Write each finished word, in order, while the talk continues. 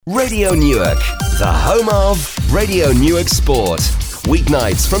Radio Newark, the home of Radio Newark Sport.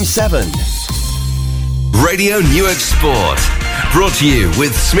 Weeknights from 7. Radio Newark Sport. Brought to you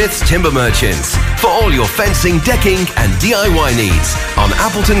with Smith's Timber Merchants. For all your fencing, decking and DIY needs on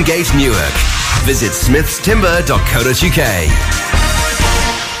Appleton Gate, Newark. Visit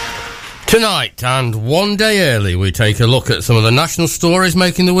smithstimber.co.uk. Tonight, and one day early, we take a look at some of the national stories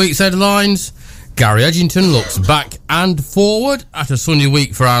making the week's headlines. Gary Edgington looks back and forward at a sunny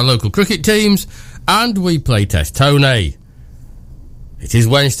week for our local cricket teams, and we play Test Tony. It is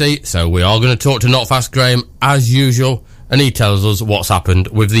Wednesday, so we are going to talk to Not Fast Graham as usual, and he tells us what's happened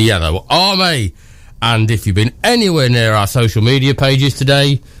with the Yellow Army. And if you've been anywhere near our social media pages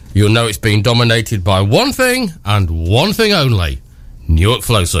today, you'll know it's been dominated by one thing and one thing only: Newark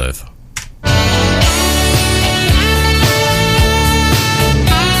Flowserve.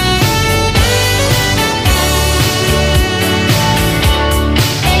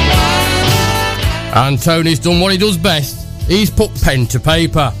 And Tony's done what he does best. He's put pen to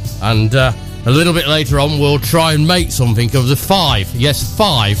paper. And a little bit later on, we'll try and make something of the 5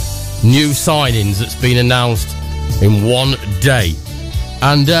 new signings that's been announced in one day.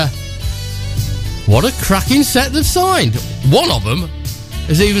 And what a cracking set they've signed. One of them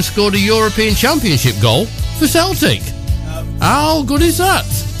has even scored a European Championship goal for Celtic. How good is that?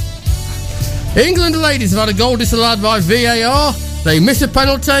 England ladies have had a goal disallowed by VAR. They miss a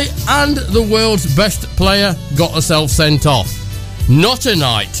penalty, and the world's best player got herself sent off. Not a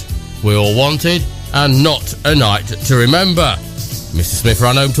night we all wanted, and not a night to remember. Mr. Smith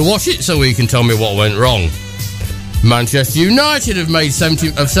ran home to watch it so he can tell me what went wrong. Manchester United have made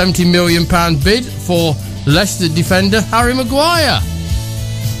 £70 million bid for Leicester defender Harry Maguire.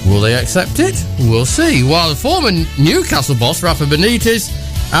 Will they accept it? We'll see. While the former Newcastle boss, Rafa Benitez,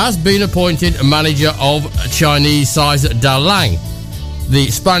 has been appointed manager of Chinese sides Da Lang.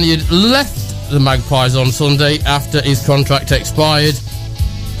 The Spaniard left the Magpies on Sunday after his contract expired,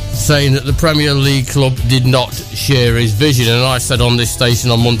 saying that the Premier League club did not share his vision. And I said on this station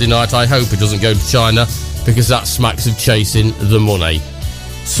on Monday night, I hope he doesn't go to China, because that smacks of chasing the money.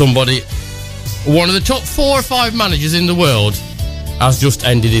 Somebody, one of the top 4 or 5 managers in the world, has just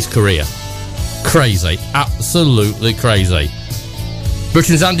ended his career. Crazy. Absolutely crazy.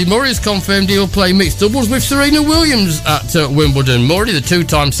 Britain's Andy Murray has confirmed he will play mixed doubles with Serena Williams at Wimbledon. Murray, the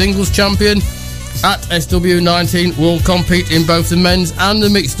 2-time singles champion at SW19, will compete in both the men's and the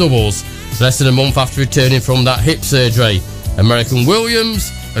mixed doubles, less than a month after returning from that hip surgery. American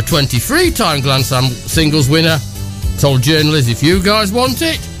Williams, a 23-time Grand Slam singles winner, told journalists, if you guys want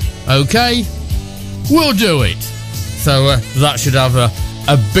it, okay, we'll do it. So that should have a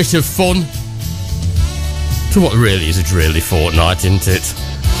bit of fun. To what really is a dreary fortnight, isn't it?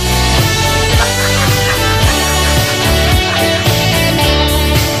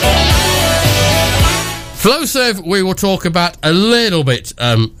 Flowserve we will talk about a little bit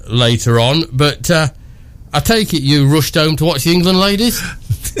later on, but I take it you rushed home to watch the England ladies?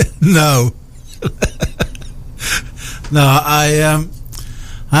 No. No, I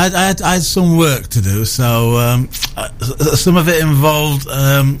had some work to do, so some of it involved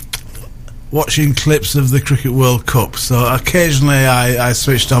watching clips of the Cricket World Cup. So occasionally I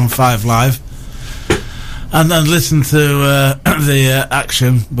switched on 5 Live and listened to the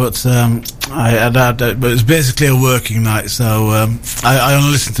action, but but it was basically a working night, so I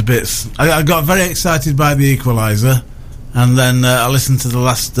only listened to bits. I got very excited by the equaliser, and then I listened to the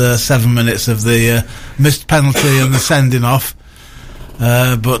last 7 minutes of the missed penalty and the sending off.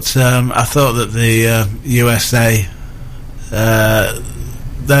 But I thought that the USA,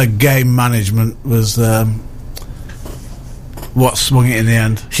 their game management was what swung it in the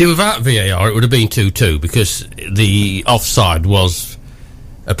end. See, without VAR it would have been 2-2, because the offside was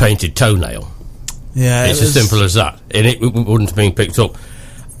a painted toenail. Yeah, it's as simple as that, and it wouldn't have been picked up.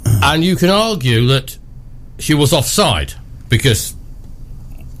 And you can argue that she was offside because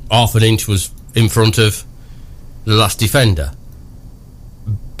half an inch was in front of the last defender.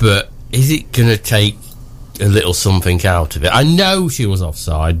 But is it going to take a little something out of it? I know she was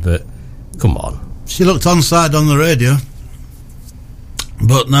offside, but come on. She looked onside on the radio.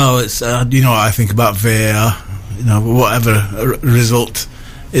 But no, it's you know what I think about VAR. You know, whatever result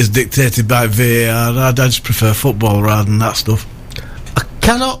is dictated by VAR, I just prefer football rather than that stuff. I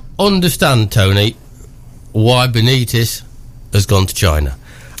cannot understand, Tony, why Benitez has gone to China.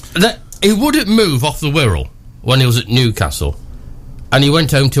 That he wouldn't move off the Wirral when he was at Newcastle, and he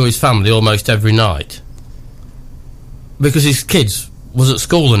went home to his family almost every night because his kids was at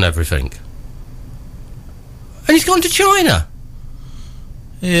school and everything. And he's gone to China.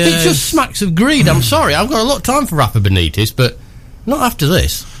 Yeah, it just smacks of greed. I'm sorry, I've got a lot of time for Rafa Benitez, but not after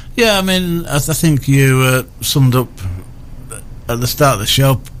this. Yeah, I mean, I think you summed up at the start of the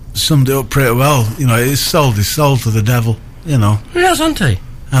show, summed it up pretty well. You know, he's sold his soul to the devil, you know. Yes, hasn't he?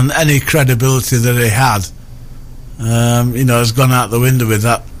 And any credibility that he had, you know, has gone out the window with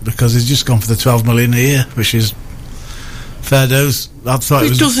that, because he's just gone for the 12 million a year, which is fair dues. I thought He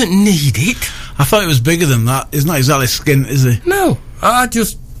doesn't need it. I thought it was bigger than that. He's not exactly skint, is he? No, it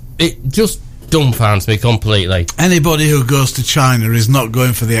just dumbfounds me completely. Anybody who goes to China is not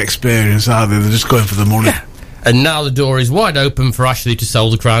going for the experience, are they? They're just going for the money. Yeah. And now the door is wide open for Ashley to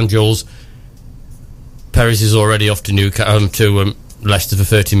sell the crown jewels. Perez is already off to Leicester for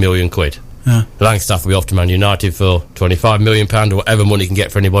 30 million quid. Yeah. Langstaff will be off to Man United for £25 million or whatever money he can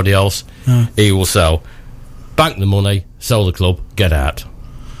get for anybody else. Yeah. He will sell. Bank the money, sell the club, get out.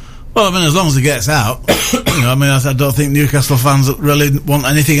 Well, I mean, as long as he gets out, you know, I mean, I don't think Newcastle fans really want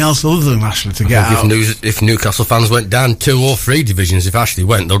anything else other than Ashley to get out. If Newcastle fans went down 2 or 3 divisions, if Ashley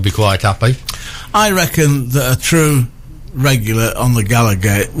went, they'll be quite happy. I reckon that a true regular on the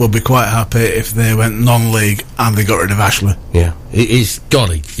Gallagate will be quite happy if they went non-league and they got rid of Ashley. Yeah, it's got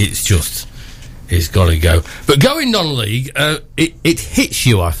to go. But going non-league, it hits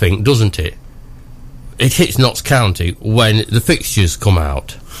you, I think, doesn't it? It hits Notts County when the fixtures come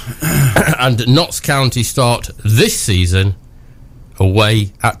out. And Notts County start this season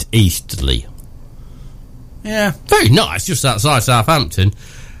away at Eastleigh. Yeah. Very nice, just outside Southampton.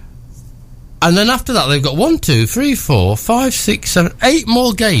 And then after that, they've got 1, 2, 3, 4, 5, 6, 7, 8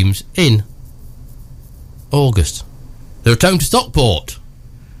 more games in August. They're at home to Stockport,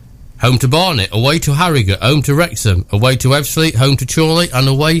 home to Barnet, away to Harrogate, home to Wrexham, away to Ebbsfleet, home to Chorley, and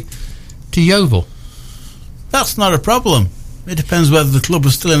away to Yeovil. That's not a problem. It depends whether the club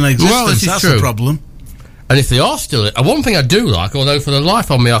is still in existence. Well, this is That's true. a problem. And if they are still... one thing I do like, although for the life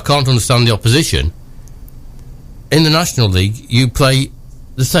of me I can't understand the opposition, in the National League, you play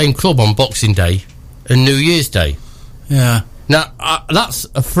the same club on Boxing Day and New Year's Day. Yeah. Now, that's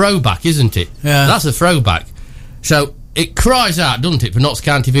a throwback, isn't it? Yeah. That's a throwback. So, it cries out, doesn't it, for Notts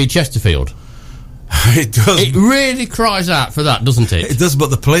County v Chesterfield? It does. It really cries out for that, doesn't it? It does, but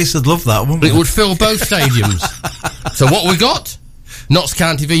the police would love that, wouldn't It would fill both stadiums. So what we got? Notts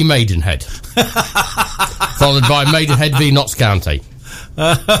County v Maidenhead. Followed by Maidenhead v Notts County.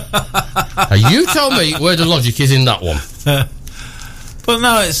 Now you tell me where the logic is in that one. But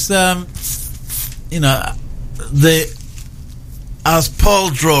no, it's, you know, as Paul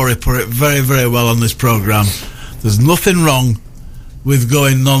Drury put it very, very well on this programme, there's nothing wrong with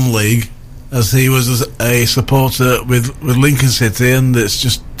going non-league, as he was a supporter with Lincoln City, and it's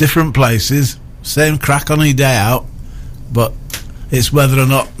just different places, same crack on a day out, but it's whether or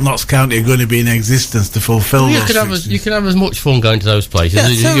not Notts County are going to be in existence to fulfil those fixtures. You can have as much fun going to those places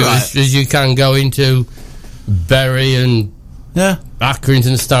as you can go into Bury and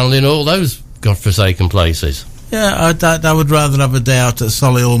Accrington, Stanley and all those godforsaken places. Yeah, I would rather have a day out at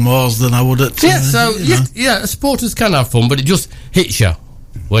Solihull Moors than I would at... supporters can have fun, but it just hits you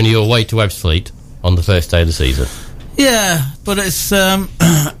when you're away to Ebbsfleet on the first day of the season. Yeah, but it's...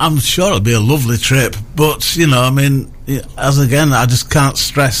 I'm sure it'll be a lovely trip, but, you know, I mean, I just can't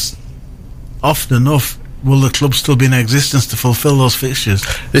stress often enough, will the club still be in existence to fulfil those fixtures?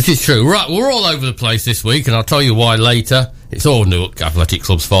 This is true. Right, we're all over the place this week, and I'll tell you why later. It's all Newark Athletic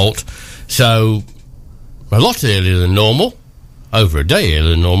Club's fault. So, a lot earlier than normal, over a day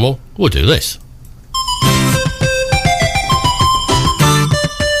earlier than normal, we'll do this.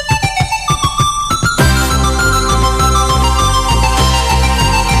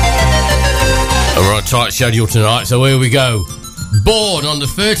 Tight schedule tonight, so here we go. Born on the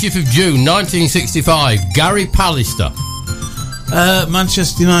 30th of June 1965, Gary Pallister.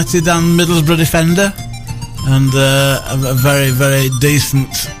 Manchester United and Middlesbrough defender, and a very, very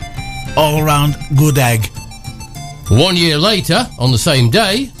decent all-round good egg. 1 year later, on the same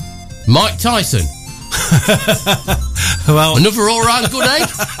day, Mike Tyson. Well, another all-round good egg.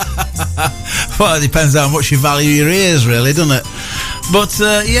 Well, it depends how much you value your ears, really, doesn't it? But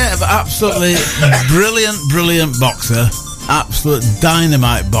absolutely brilliant boxer, absolute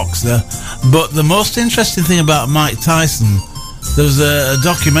dynamite boxer. But the most interesting thing about Mike Tyson, there was a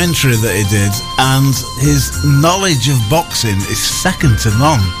documentary that he did, and his knowledge of boxing is second to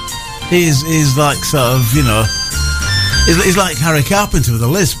none. He's like sort of, you know, he's like Harry Carpenter with a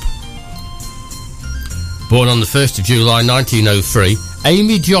lisp. Born on the 1st of July 1903,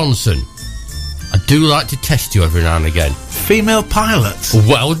 Amy Johnson. I do like to test you every now and again. Female pilot.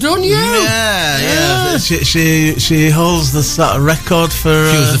 Well done, you. Yeah. She holds the sort of record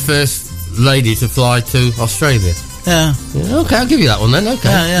for... She was the first lady to fly to Australia. Yeah. Okay, I'll give you that one then. Okay.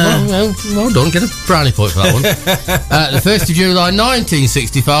 Yeah. Well done. Get a brownie point for that one. The 1st of July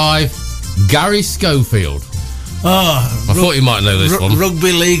 1965, Gary Schofield. Oh, I thought you might know this one.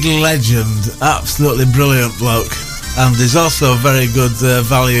 Rugby league legend, absolutely brilliant bloke, and he's also a very good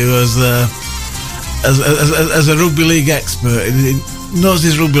value as a rugby league expert. He knows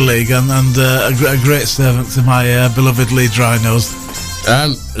his rugby league and a great servant to my beloved Leeds Rhinos.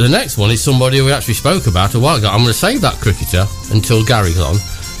 The next one is somebody we actually spoke about a while ago. I'm going to save that cricketer until Gary's on.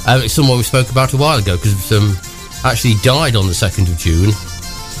 It's someone we spoke about a while ago because actually died on the 2nd of June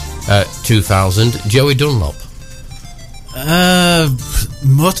 2000. Joey Dunlop.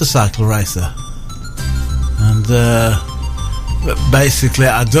 Motorcycle racer. And basically,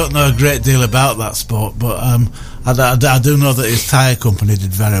 I don't know a great deal about that sport, but I do know that his tyre company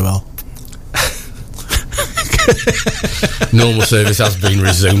did very well. Normal service has been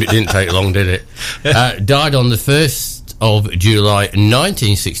resumed. It didn't take long, did it? Died on the 1st of July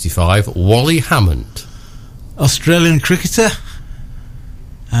 1965, Wally Hammond. Australian cricketer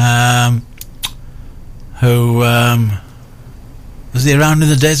who was he around in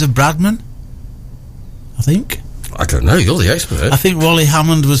the days of Bradman? I think. I don't know, you're the expert. I think Wally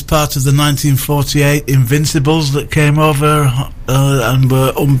Hammond was part of the 1948 Invincibles that came over and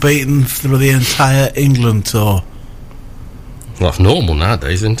were unbeaten through the entire England tour. Well, that's normal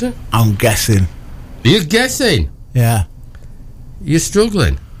nowadays, isn't it? I'm guessing. You're guessing? Yeah. You're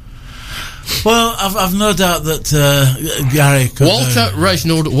struggling? Well, I've no doubt that Gary could... Walter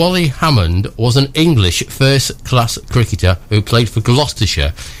Reginald Wally Hammond was an English first-class cricketer who played for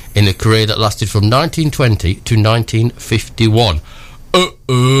Gloucestershire in a career that lasted from 1920 to 1951. Well,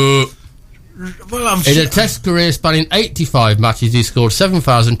 in a test career spanning 85 matches, he scored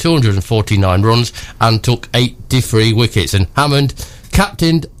 7,249 runs and took 83 wickets. And Hammond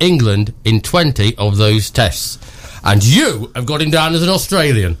captained England in 20 of those tests. And you have got him down as an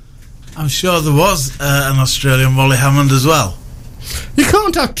Australian. I'm sure there was an Australian Wally Hammond as well. You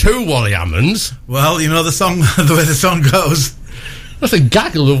can't have two Wally Hammonds. Well, you know the song, the way the song goes. That's a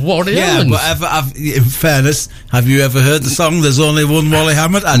gaggle of Wally Hammonds. Yeah, but in fairness, have you ever heard the song "There's Only One Wally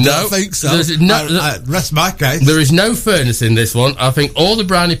Hammond"? I don't think so. I rest my case. There is no fairness in this one. I think all the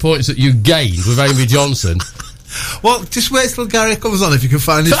brownie points that you gained with Amy Johnson. Well, just wait till Gary comes on if you can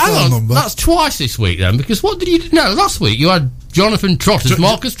find his phone number. That's twice this week then, because what did you do? No, last week you had Jonathan Trott as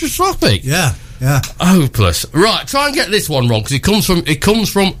Marcus Trustropic. Yeah. Hopeless. Right, try and get this one wrong, because it comes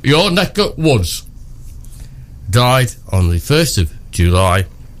from your neck of woods. Died on the 1st of July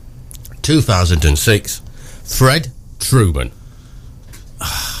 2006, Fred Truman.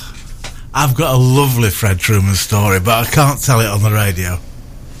 I've got a lovely Fred Truman story, but I can't tell it on the radio.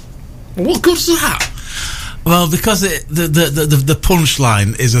 What good's that? Well, because the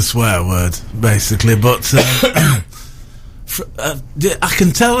punchline is a swear word, basically, but I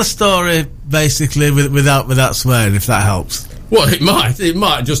can tell a story basically without swearing, if that helps. Well, it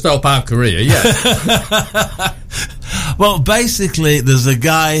might just help our career, yeah. Well, basically, there's a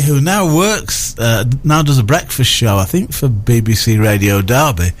guy who now now does a breakfast show, I think, for BBC Radio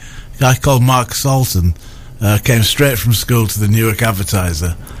Derby. A guy called Mark Salton. Came straight from school to the Newark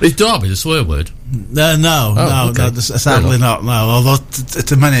Advertiser. Is Derby the swear word? No, sadly not, no. Although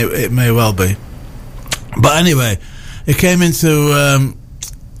to many it may well be. But anyway, he came into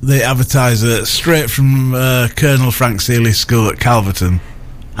the Advertiser straight from Colonel Frank Seeley's school at Calverton.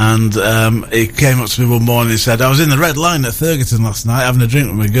 And he came up to me one morning and said, I was in the Red Line at Thurgerton last night having a drink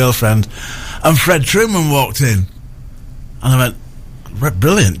with my girlfriend, and Fred Truman walked in. And I went,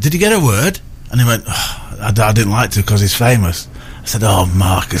 brilliant, did he get a word? And he went, I didn't like to because he's famous. I said, oh,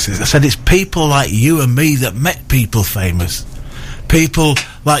 Marcus. I said, it's people like you and me that make people famous. People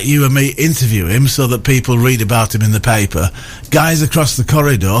like you and me interview him so that people read about him in the paper. Guys across the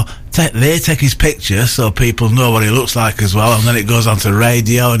corridor, they take his picture so people know what he looks like as well, and then it goes on to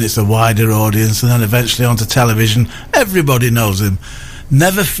radio and it's a wider audience, and then eventually onto television. Everybody knows him.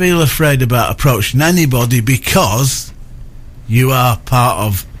 Never feel afraid about approaching anybody because you are part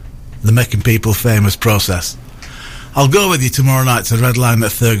of the making people famous process. I'll go with you tomorrow night to Red Lion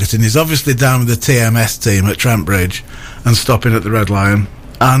at Thurgerton. He's obviously down with the TMS team at Trent Bridge and stopping at the Red Lion.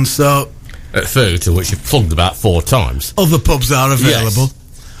 And so... At Thurgerton, which you've plugged about 4 times. Other pubs are available. Yes.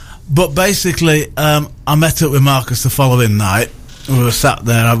 But basically, I met up with Marcus the following night. We were sat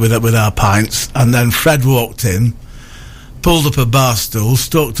there with our pints, and then Fred walked in, pulled up a bar stool,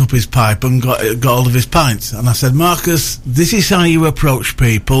 stoked up his pipe and got hold of his pint. And I said, Marcus, this is how you approach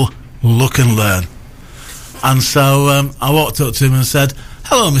people. Look and learn. And so I walked up to him and said,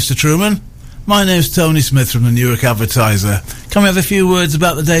 hello, Mr. Truman. My name's Tony Smith from the Newark Advertiser. Can we have a few words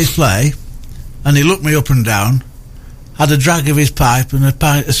about the day's play? And he looked me up and down, had a drag of his pipe and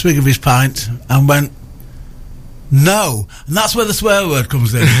a swig of his pint, and went, "No," and that's where the swear word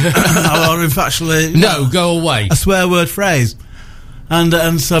comes in. Or if actually, no, go away. A swear word phrase.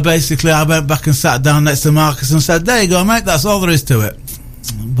 And so basically I went back and sat down next to Marcus and said, "There you go, mate, that's all there is to it."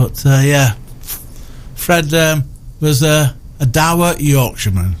 But yeah, Fred was a dour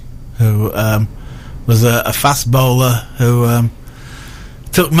Yorkshireman who was a fast bowler who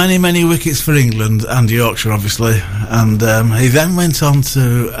took many wickets for England and Yorkshire, obviously. And he then went on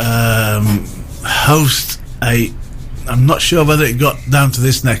to host I'm not sure whether it got down to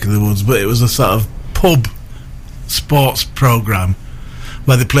this neck of the woods, but it was a sort of pub sports programme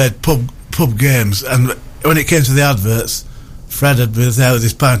where they played pub games, and when it came to the adverts, Fred had been there with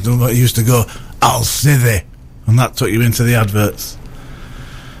his pint and he used to go, "I'll sithy," and that took you into the adverts.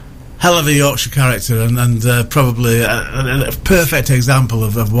 Hell of a Yorkshire character, and probably a perfect example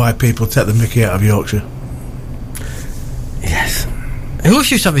of why people take the mickey out of Yorkshire. Yes. He always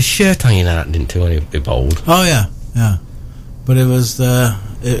used to have his shirt hanging out, didn't he, when he bowled? Oh yeah. But it was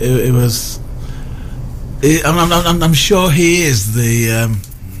it was. I'm sure he is the.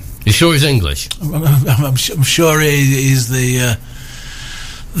 You sure he's English? I'm sure he is the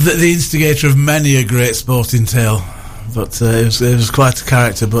instigator of many a great sporting tale. But it was quite a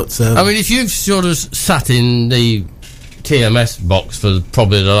character. But I mean, if you've sort of sat in the TMS box for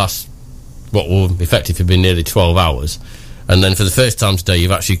probably the last, what will effectively be nearly 12 hours, and then for the first time today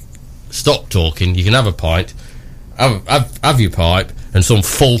you've actually stopped talking, you can have a pint, have your pipe, and some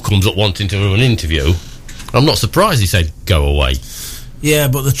fool comes up wanting to do an interview, I'm not surprised he said, "Go away." Yeah,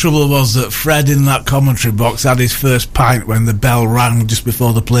 but the trouble was that Fred in that commentary box had his first pint when the bell rang just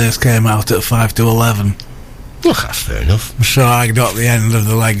before the players came out at 5 to 11. Well, that's fair enough. So I got the end of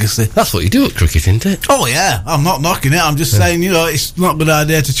the legacy. That's what you do at cricket, isn't it? Oh yeah, I'm not knocking it, I'm just saying, it's not a good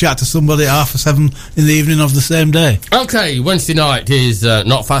idea to chat to somebody at 7:30 in the evening of the same day. Okay, Wednesday night is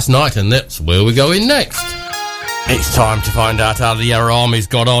Not Fast Night, and that's where we're going next. It's time to find out how the Yellow Army's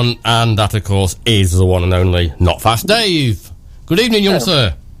got on, and that, of course, is the one and only Not Fast Dave. Good evening, young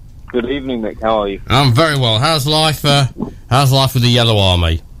sir. Good evening, Nick. How are you? I'm very well. How's life with the Yellow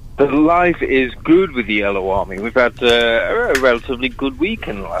Army? The life is good with the Yellow Army. We've had a relatively good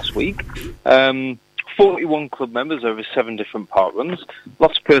weekend last week. 41 club members over 7 different park runs.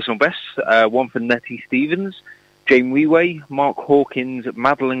 Lots of personal bests. One for Nettie Stevens, Jane Wee-Way, Mark Hawkins,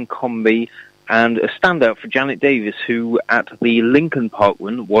 Madeline Comby, and a standout for Janet Davis, who at the Lincoln Park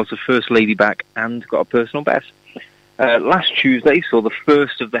run was the first lady back and got a personal best. Last Tuesday saw the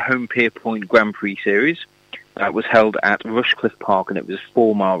first of the Home Pierpoint Grand Prix Series. That was held at Rushcliffe Park, and it was a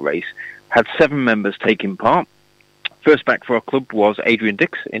 4-mile race. Had 7 members taking part. First back for our club was Adrian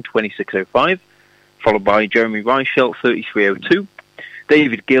Dix in 26.05, followed by Jeremy Reichelt, 33.02,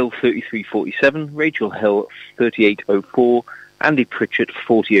 David Gill, 33.47, Rachel Hill, 38.04, Andy Pritchett,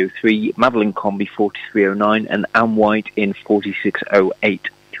 40.03, Madeline Comby, 43.09, and Anne White in 46.08.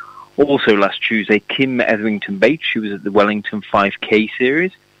 Also last Tuesday, Kim Etherington Bates, she was at the Wellington 5K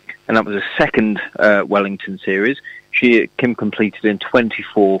series, and that was a second Wellington series. Kim completed in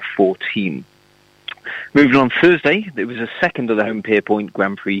 24.14. Moving on Thursday, there was a second of the Home Pierpoint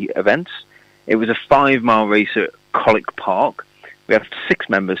Grand Prix events. It was a 5-mile race at Colic Park. We have 6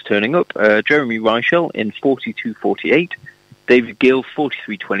 members turning up. Jeremy Reichel in 42.48, David Gill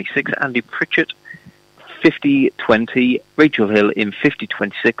 43.26, Andy Pritchett 50.20, Rachel Hill in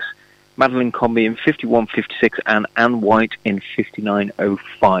 50.26, Madeline Comby in 51.56, and Anne White in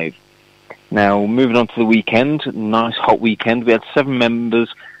 59.05. Now, moving on to the weekend, nice hot weekend. We had 7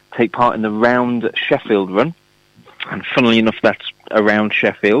 members take part in the Round Sheffield run. And funnily enough, that's around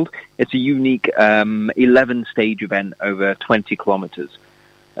Sheffield. It's a unique 11-stage event over 20 kilometres.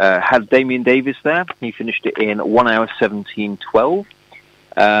 Had Damien Davis there. He finished it in 1 hour 17.12.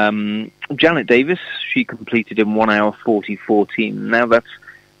 Janet Davis, she completed in 1 hour 40.14. Now that's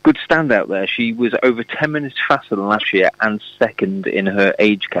good standout there. She was over 10 minutes faster than last year and second in her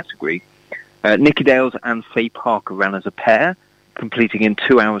age category. Nikki Dales and Faye Parker ran as a pair, completing in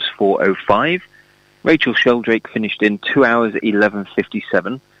 2 hours 4.05. Rachel Sheldrake finished in 2 hours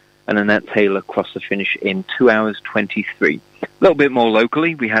 11.57, and Annette Taylor crossed the finish in 2 hours 23. A little bit more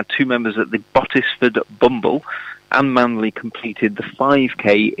locally, we had 2 members at the Bottisford Bumble. Anne Manley completed the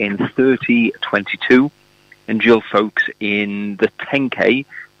 5K in 30.22, and Jill Folks in the 10K,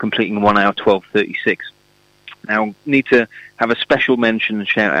 completing 1 hour 12.36. Now, need to have a special mention and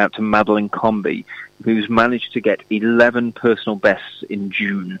shout out to Madeline Comby, who's managed to get 11 personal bests in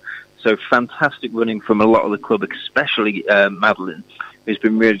June. So fantastic running from a lot of the club, especially Madeline, who's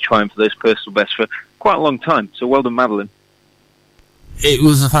been really trying for those personal bests for quite a long time. So well done, Madeline. it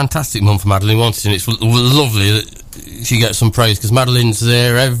was a fantastic month for Madeline, wasn't it? And it's lovely that she gets some praise, because Madeline's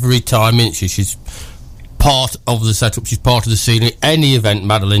there every time, isn't she? She's part of the setup, she's part of the scene. Any event,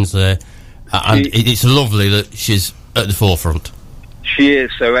 Madeline's there. And it's lovely that she's at the forefront. She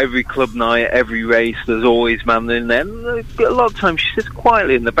is. So every club night, every race, there's always Madeline there. And a lot of times she sits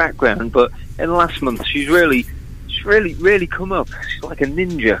quietly in the background, but in the last month she's really come up. She's like a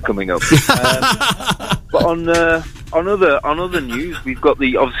ninja coming up. But on other news, we've got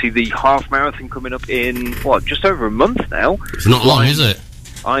obviously the half marathon coming up in just over a month now. It's not long, is it?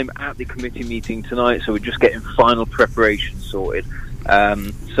 I'm at the committee meeting tonight, so we're just getting final preparations sorted.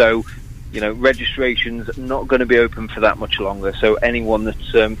 So, registration's not going to be open for that much longer. So anyone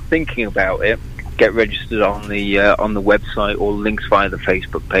that's thinking about it, get registered on the website or links via the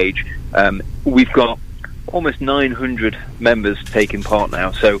Facebook page. We've got almost 900 members taking part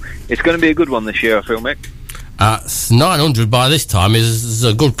now, so it's going to be a good one this year, I feel, Mick. 900 by this time is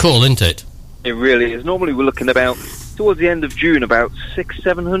a good call, isn't it? It really is. Normally we're looking about, towards the end of June, about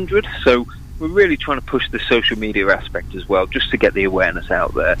 600-700, so we're really trying to push the social media aspect as well, just to get the awareness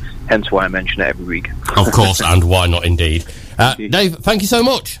out there, hence why I mention it every week. Of course, and why not, indeed. Dave, thank you so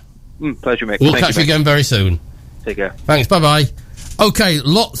much. Pleasure, Mick. We'll catch you again very soon. Take care. Thanks, bye-bye. Okay,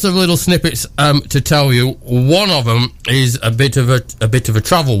 lots of little snippets to tell you. One of them is a bit of a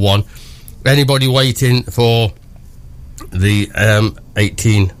travel one. Anybody waiting for the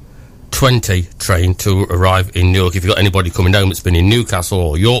 1820 train to arrive in Newark? If you've got anybody coming home that's been in Newcastle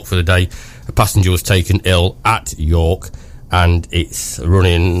or York for the day, a passenger was taken ill at York, and it's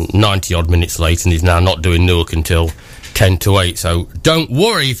running 90-odd minutes late, and is now not doing Newark until 10 to 8. So don't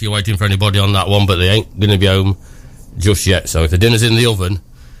worry if you're waiting for anybody on that one, but they ain't going to be home just yet. So if the dinner's in the oven,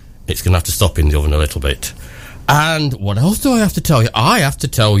 it's going to have to stop in the oven a little bit. And what else do I have to tell you? I have to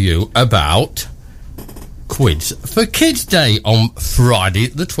tell you about Quids for Kids Day on Friday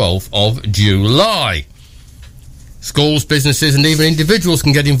the 12th of July. Schools, businesses and even individuals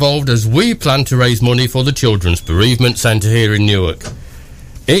can get involved as we plan to raise money for the Children's Bereavement Centre here in Newark.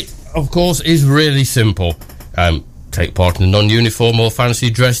 It, of course, is really simple. Take part in a non-uniform or fancy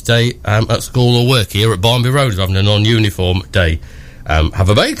dress day at school or work. Here at Barnby Road, having a non-uniform day. Have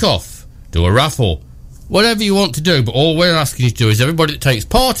a bake-off, do a raffle, whatever you want to do. But all we're asking you to do is everybody that takes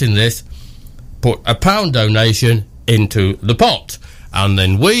part in this, put a £1 donation into the pot. And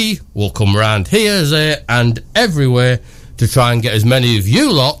then we will come round here, there and everywhere to try and get as many of you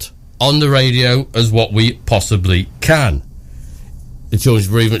lot on the radio as what we possibly can. The Children's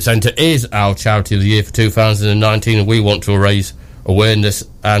Bereavement Centre is our charity of the year for 2019, and we want to raise awareness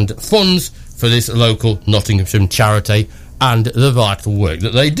and funds for this local Nottinghamshire charity and the vital work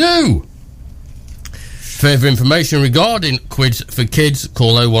that they do. Further information regarding Quids for Kids,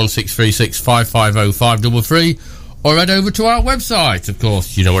 call 01636 550 533 or head over to our website. Of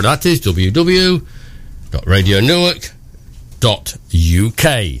course, you know what that is,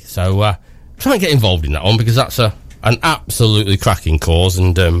 www.radionewark.uk. So try and get involved in that one, because that's an absolutely cracking cause,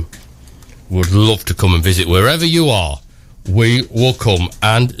 and would love to come and visit wherever you are. We will come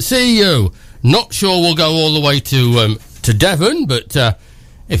and see you. Not sure we'll go all the way to Devon, but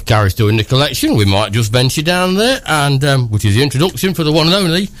if Gary's doing the collection, we might just venture down there, and which is the introduction for the one and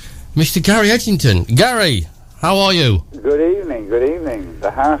only Mr. Gary Edgington. Gary, how are you? Good evening, good evening.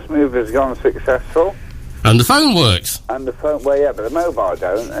 The house move has gone successful. And the phone works. And the phone, well, yeah, but the mobile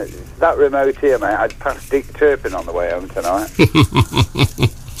don't. That remote here, mate, I'd pass Dick Turpin on the way home tonight.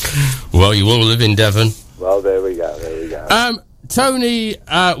 Well, you will live in Devon. Well, there we go. Tony,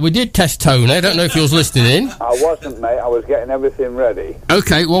 we did test Tony. I don't know if you was listening in. I wasn't, mate. I was getting everything ready.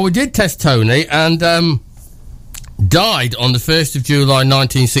 Okay, well, we did test Tony, and died on the 1st of July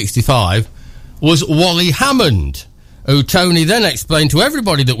 1965 was Wally Hammond, who Tony then explained to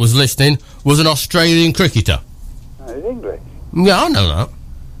everybody that was listening was an Australian cricketer. Oh, he's English? Yeah, I know that.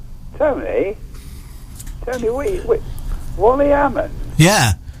 Tony, wait, Wally Hammond?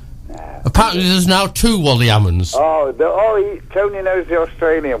 Yeah. Apparently there's now 2 Wally Hammonds. Tony knows the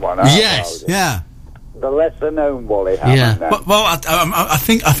Australian one. Yes. Yeah. The lesser-known Wally Hammond. Yeah. Well, I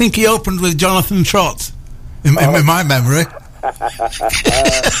think he opened with Jonathan Trott, in my memory. I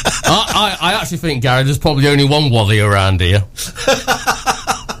actually think, Gary, there's probably only one Wally around here.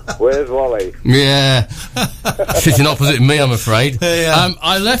 Where's Wally? Yeah. Sitting opposite me, I'm afraid. Yeah.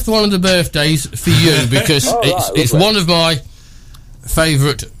 I left one of the birthdays for you because it's one of my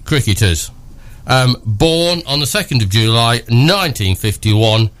favourite cricketers. Born on the 2nd of July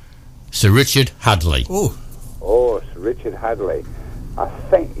 1951, Sir Richard Hadley. Oh, Sir Richard Hadley. I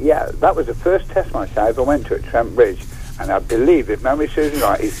think, that was the first test match I ever went to at Trent Bridge, and I believe, if memory serves me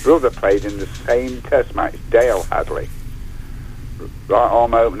right, his brother played in the same test match, Dale Hadley. right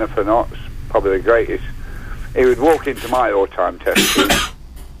arm opener for Notts, probably the greatest. He would walk into my all-time test team.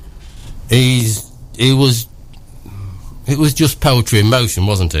 It was just poetry in motion,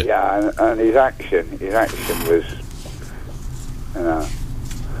 wasn't it? Yeah, and his action was, you know.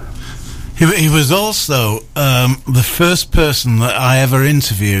 He was also the first person that I ever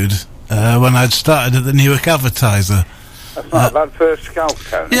interviewed when I'd started at the Newark Advertiser. That's not a bad first scout,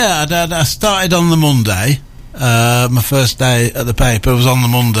 Tony. Yeah, I started on the Monday. My first day at the paper was on the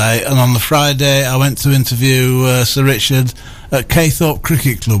Monday, and on the Friday I went to interview Sir Richard at Caythorpe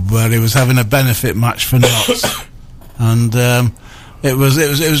Cricket Club, where he was having a benefit match for Notts, and it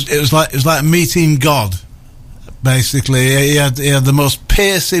was like meeting God. Basically, he had the most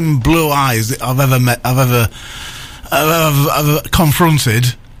piercing blue eyes that I've ever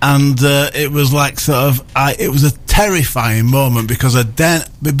confronted, and it was like it was a terrifying moment because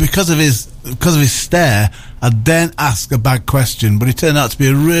because of his stare, I daren't ask a bad question, but he turned out to be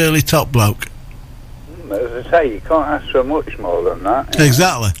a really top bloke. As I say, you can't ask for much more than that.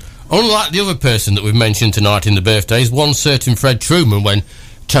 Exactly. Unlike the other person that we've mentioned tonight in the birthdays, one certain Fred Truman, when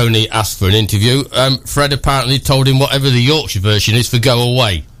Tony asked for an interview, Fred apparently told him whatever the Yorkshire version is for go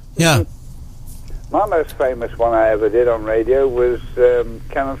away. Yeah. My most famous one I ever did on radio was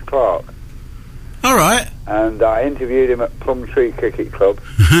Kenneth Clark. All right. And I interviewed him at Plumtree Cricket Club,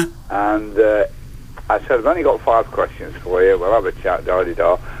 and I said, I've only got 5 questions for you, we'll have a chat,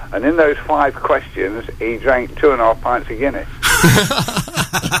 da-di-da. And in those 5 questions, he drank 2.5 pints of Guinness.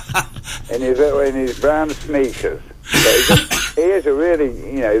 in his brown sneakers. So he is a really,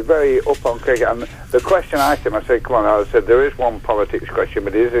 he's very up on cricket. And the question I asked him, I said, come on, I said, there is one politics question,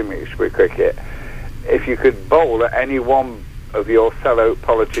 but it is mixed with cricket. If you could bowl at any one of your fellow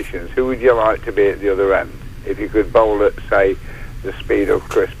politicians, who would you like to be at the other end? If you could bowl at, say, the speed of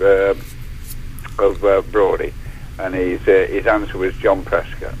Brodie. And his answer was John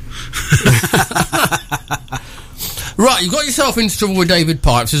Prescott. Right, you got yourself into trouble with David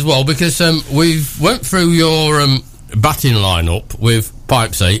Pipes as well, because we've went through your batting lineup with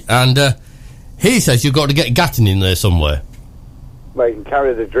Pipesy, and he says you've got to get Gatton in there somewhere. Well, you can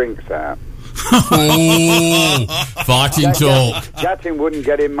carry the drinks out. Ooh, fighting talk. Gatton wouldn't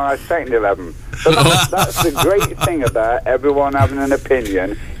get in my second 11. But that's the great thing about everyone having an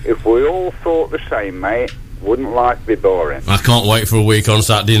opinion. If we all thought the same, mate, wouldn't life be boring? I can't wait for a week on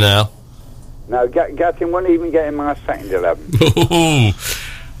Saturday now. No, Gatton wouldn't even get in my second 11. Ooh,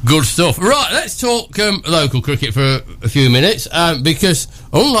 good stuff. Right, let's talk local cricket for a few minutes, because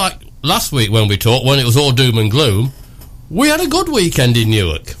unlike last week when we talked, when it was all doom and gloom, we had a good weekend in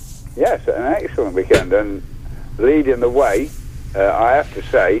Newark. Yes, an excellent weekend, and leading the way, I have to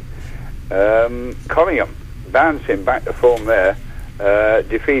say, Collingham bouncing back to form there,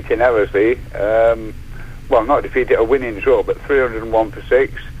 defeating Ellerslie, not defeating, a winning draw, but 301 for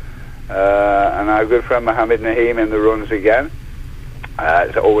 6, and our good friend Mohammed Naheem in the runs again.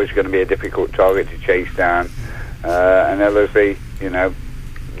 It's always going to be a difficult target to chase down, and Ellerslie,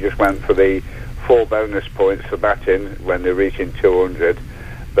 just went for the 4 bonus points for batting when they're reaching 200.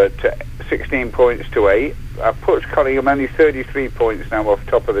 But 16 points to 8. Puts Collingham only 33 points now off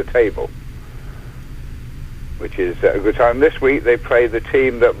top of the table, which is a good time. This week they play the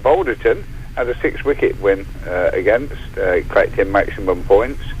team that Balderton had a 6-wicket win against, collecting maximum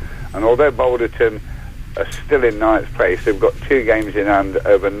points. And although Balderton are still in 9th place, they've got 2 games in hand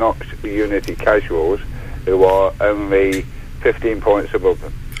over Notts Unity Casuals, who are only 15 points above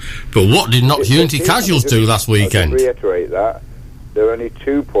them. But what did Notts Unity Casuals do last weekend? I'll just reiterate that. They're only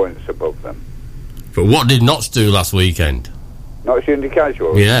 2 points above them. But what did Notts do last weekend? Notts Unity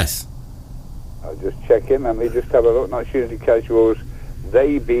Casuals? Yes. I'll just check in. Let me just have a look. Notts Unity Casuals,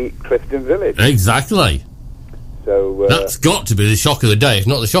 they beat Clifton Village. Exactly. So that's got to be the shock of the day, if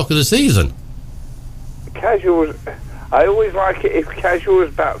not the shock of the season. Casuals, I always like it if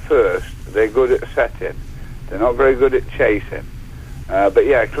Casuals bat first. They're good at setting. They're not very good at chasing. But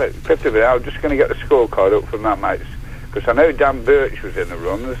yeah, Clifton Village, I'm just going to get the scorecard up from that match, because I know Dan Birch was in the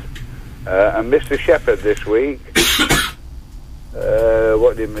runs, and Mr. Shepherd this week.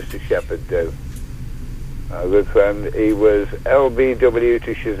 What did Mr. Shepherd do? A good friend. He was LBW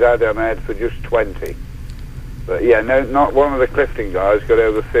to Shazad Ahmed for just 20. But yeah, no, not one of the Clifton guys got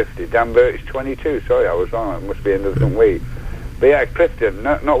over 50. Dan Birch 22. Sorry, I was wrong. It must be in a different week. But yeah, Clifton,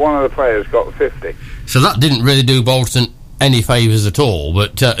 not one of the players got 50. So that didn't really do Bolton any favours at all.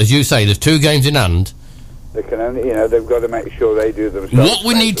 But as you say, there's 2 games in hand. They can only, they've got to make sure they do themselves. What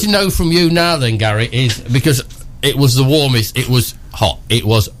we need to know from you now then, Gary, is, because it was the warmest, it was hot, it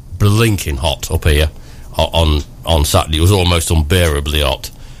was blinking hot up here on Saturday. It was almost unbearably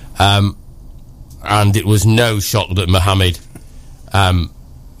hot. And it was no shock that Mohammed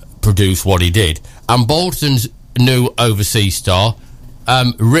produce what he did. And Bolton's new overseas star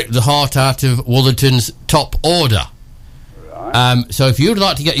ripped the heart out of Wotherton's top order. Right. So if you'd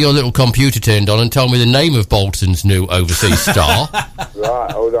like to get your little computer turned on and tell me the name of Bolton's new overseas star...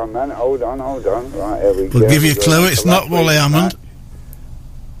 Right, hold on, man. Hold on. Right, here we go. We'll give you a clue. It's not Wally Hammond.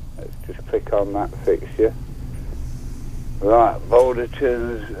 Let's just click on that fixture. Right,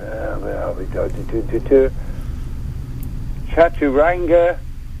 Balderton's... where are we? Chaturanga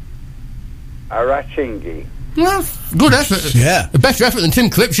Arachingi. Well, good effort. Yeah. A better effort than Tim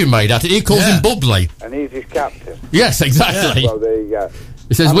Clipshin made at it. He calls him Bubbly. And he's his captain. Yes, exactly. Well, there you go.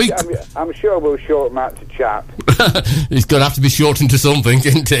 He says I'm sure we'll shorten that to chat. It's going to have to be shortened to something,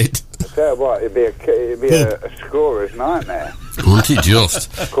 isn't it? I tell you what, it'd be a scorer's nightmare. Wouldn't it just?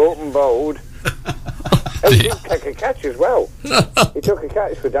 Caught and bowled. He did take a catch as well. He took a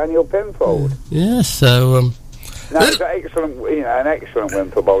catch for Daniel Penfold. Yeah, so... No, it's an excellent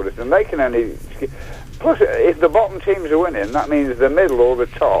win for Balderton. They can only... Plus, if the bottom teams are winning, that means the middle or the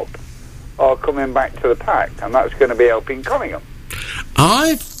top are coming back to the pack, and that's going to be helping Collingham.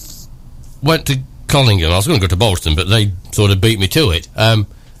 I went to Collingham. I was going to go to Bolton, but they sort of beat me to it.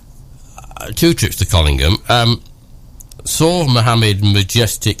 2 trips to Collingham. Saw Mohammed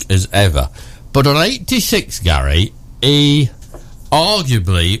majestic as ever. But on 86, Gary, he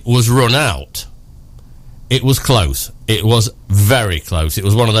arguably was run out. It was close. It was very close. It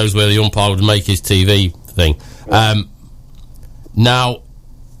was one of those where the umpire would make his TV thing. Now,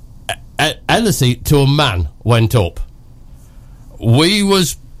 Ellisey, to a man, went up. We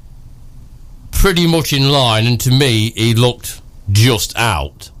was pretty much in line, and to me, he looked just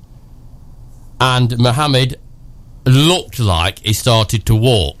out. And Mohammed looked like he started to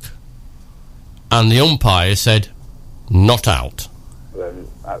walk. And the umpire said, not out.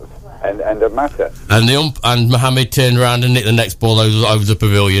 End of matter. And Mohammed turned around and nicked the next ball over the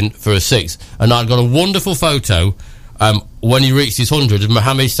pavilion for a 6. And I'd got a wonderful photo when he reached his 100 of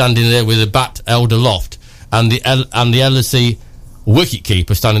Mohammed standing there with a bat held aloft, and the LSE wicket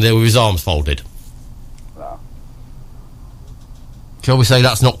keeper standing there with his arms folded. No. Shall we say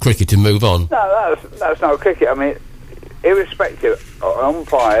that's not cricket and move on? No, that's not cricket. I mean, irrespective, an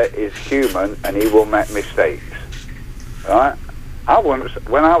umpire is human and he will make mistakes. Right?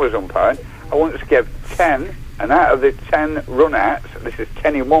 When I was umpiring, I once gave 10, and out of the 10 run-outs, this is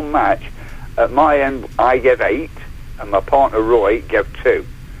 10 in one match, at my end I gave 8, and my partner Roy gave 2.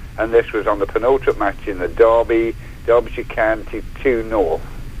 And this was on the penultimate match in the Derbyshire County 2 North.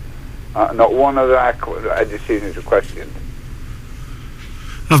 Not one of our decisions were questioned.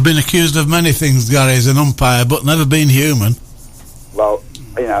 I've been accused of many things, Gary, as an umpire, but never been human. Well,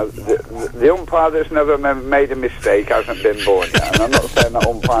 you know, the umpire that's never made a mistake hasn't been born yet. And I'm not saying that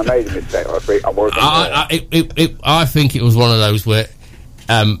umpire made a mistake last week. I think it was one of those where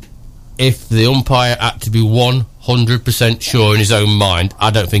if the umpire had to be 100% sure in his own mind,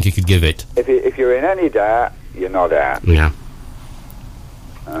 I don't think he could give it. If you're in any doubt, you're not out. Yeah.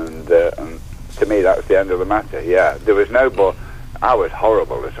 And to me, that's the end of the matter. Yeah, there was no ball. I was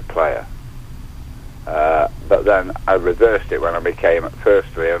horrible as a player. But then I reversed it when I became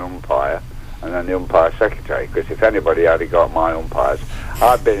firstly an umpire and then the umpire secretary, because if anybody had got my umpires,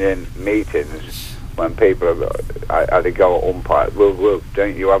 I've been in meetings when people had a go at umpires. Well,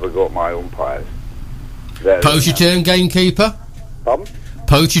 don't you ever go at my umpires? Poach your turn, gamekeeper? Pardon?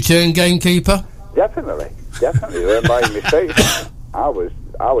 Poach your turn, gamekeeper? Definitely. They're making mistakes. I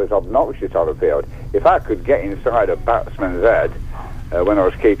was obnoxious on the field. If I could get inside a batsman's head when I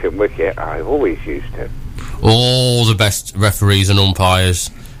was keeping wicket, I always used to. All the best referees and umpires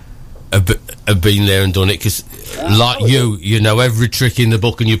have been there and done it, because you know every trick in the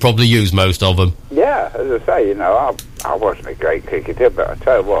book and you probably use most of them. Yeah, as I say, you know, I wasn't a great cricketer, but I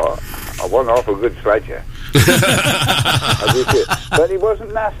tell you what, I wasn't off a good sledger. But he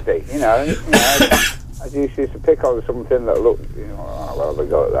wasn't nasty, you know. I just used to pick on something that looked, you know, I'll have a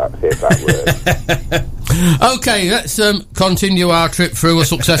go at that, see if that works. Okay, let's continue our trip through a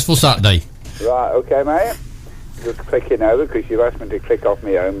successful Saturday. Right, okay, mate. Just clicking over, because you asked me to click off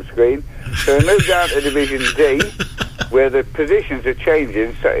my home screen. So we moved down to Division D, where the positions are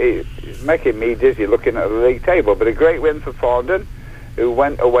changing, so it's making me dizzy looking at the league table. But a great win for Farndon, who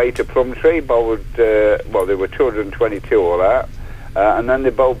went away to Plumtree, bowled, they were 222 all out. And then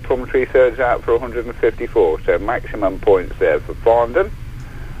they bowled Plumtree thirds out for 154, so maximum points there for Farndon,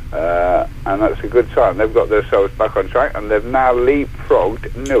 and that's a good sign. They've got themselves back on track, and they've now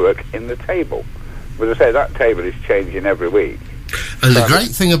leapfrogged Newark in the table. But as I say, that table is changing every week. And the great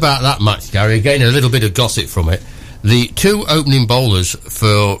thing about that match, Gary, again a little bit of gossip from it, the 2 opening bowlers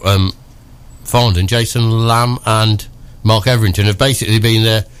for Farndon, Jason Lamb and Mark Everington have basically been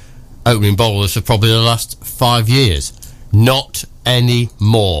their opening bowlers for probably the last 5 years. Not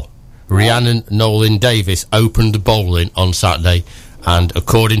anymore. Rhiannon Nolan Davis opened the bowling on Saturday, and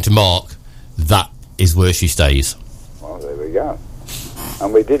according to Mark, that is where she stays. Well, there we go.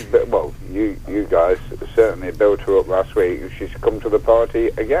 And we did, well, you guys certainly built her up last week. She's come to the party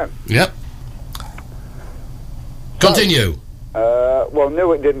again. Yep. Continue. Well,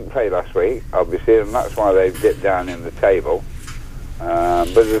 Newark didn't play last week, obviously, and that's why they've dipped down in the table.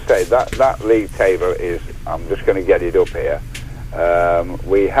 But as I say, that league table is, I'm just going to get it up here.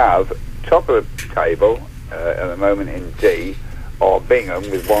 We have top of the table at the moment in D, or Bingham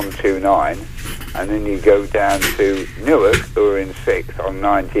with 129, and then you go down to Newark, who are in 6th on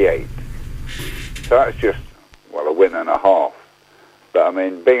 98. So that's just, well, a win and a half. But I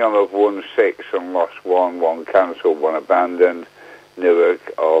mean, Bingham have won 6 and lost 1 cancelled, 1 abandoned.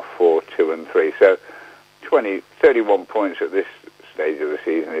 Newark are 4, 2 and 3. So 31 points at this stage of the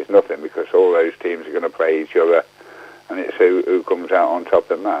season is nothing, because all those teams are going to play each other, and it's who comes out on top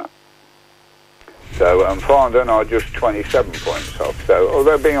in that. So Farndon are just 27 points off. So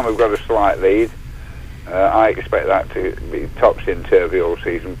although Bingham have got a slight lead, I expect that to be topsy-turvy all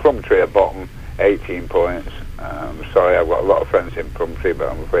season. Plumtree are bottom, 18 points. Sorry, I've got a lot of friends in Plumtree, but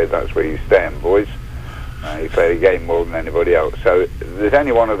I'm afraid that's where you stand, boys. You play the game more than anybody else. So if there's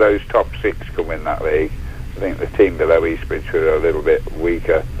any one of those top 6 can win that league. I think the team below Eastbridge are a little bit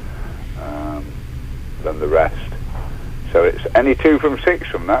weaker than the rest. So it's any 2 from 6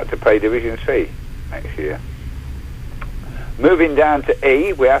 from that to play Division C next year. Moving down to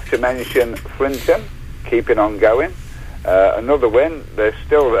E, we have to mention Flinton, keeping on going. Another win. They're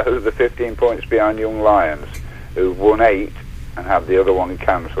still the 15 points behind Young Lions, who've won 8 and have the other one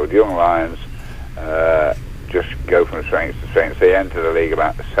cancelled. Young Lions just go from strength to strength. They entered the league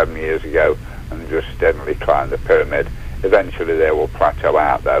about 7 years ago and just steadily climbed the pyramid. Eventually they will plateau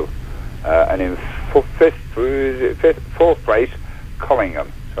out, though. And in fourth place,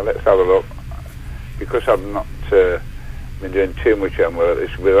 Collingham. So let's have a look. Because I've not been doing too much homework,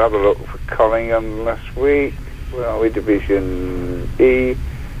 we'll have a look for Collingham last week. Where are we? Division E.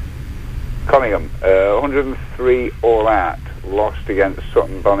 Collingham, 103 all out, lost against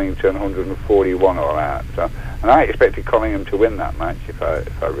Sutton Bonington, 141 all out. So, and I expected Collingham to win that match, if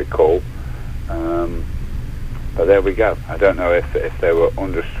I recall. But there we go. I don't know if they were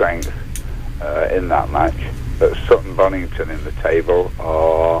under strength in that match. But Sutton Bonington in the table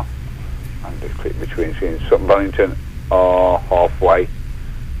are, I'm just click between screens. Sutton Bonington are halfway.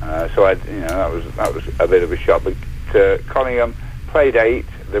 So that was a bit of a shock. But Collingham played 8.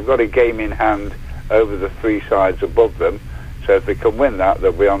 They've got a game in hand over the 3 sides above them. So if they can win that,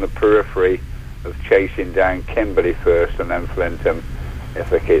 they'll be on the periphery of chasing down Kimberley first and then Flintham if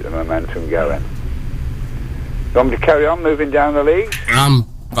they keep the momentum going. You want me to carry on moving down the leagues? I'm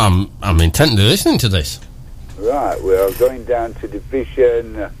intently listening to this. Right, we are going down to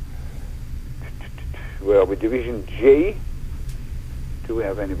Division. Where are we? Division G. Do we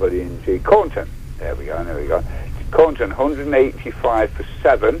have anybody in G? Cornton. There we go. Cornton, 185 for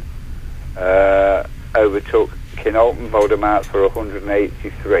 7. Overtook Kinalton, bowled them out for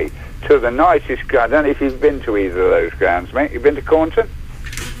 183. 2 of the nicest grounds. I don't know if you've been to either of those grounds, mate. You've been to Cornton?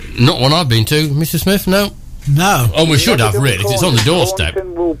 Not one I've been to, Mr. Smith, no. No. Oh, we should have, really, because it's on the doorstep.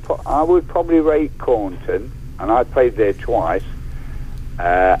 I would probably rate Cornton, and I played there twice,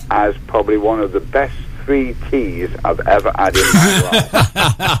 as probably one of the best 3 teas I've ever had in my life.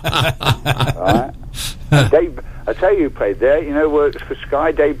 Right? Dave, I tell you who played there. You know, works for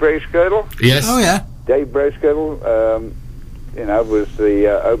Sky, Dave Bracegirdle? Yes. Oh, yeah. Dave Bracegirdle, was the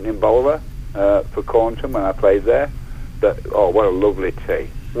opening bowler for Cornton when I played there. But, what a lovely tea.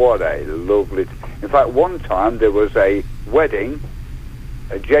 What a lovely tea. In fact, one time there was a wedding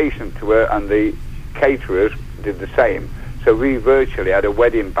adjacent to her, and the caterers did the same. So we virtually had a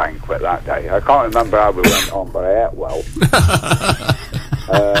wedding banquet that day. I can't remember how we went on, but I ate well.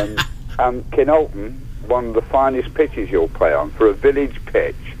 And Kinalton, one of the finest pitches you'll play on. For a village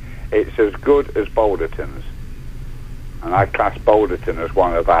pitch, it's as good as Boulderton's. And I class Boulderton as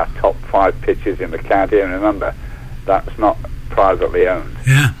one of our top 5 pitches in the county. And remember, that's not privately owned.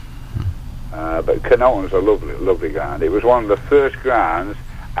 Yeah. But Kinalton's a lovely, lovely ground. It was one of the first grounds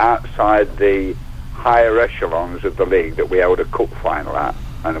outside the higher echelons of the league that we held a cup final at,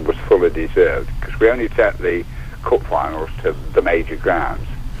 and it was fully deserved, because we only take the cup finals to the major grounds.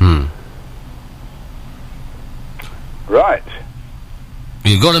 Right.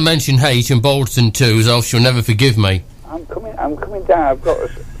 You've got to mention H and Bolton too, else you'll never forgive me. I'm coming down. I've got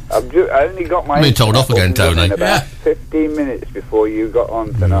I only got my... Been told off again, Tony. About 15 minutes before you got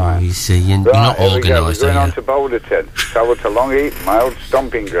on tonight. You see, you're not organised, We're going are on you? to Boulderton. Travel to Longheath, my old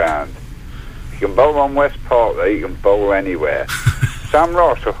stomping ground. You can bowl on West Park there, you can bowl anywhere. Sam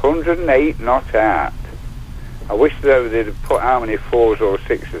Ross, 108 not out. I wish though they'd have put how many 4s or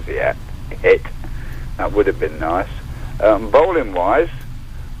 6s he had hit. That would have been nice. Bowling wise,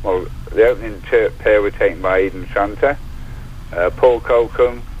 well, the opening pair were taken by Eden Tranter. Paul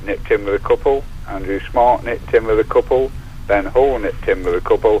Colcombe nipped in with a couple. Andrew Smart nipped in with a couple. Ben Hall nipped in with a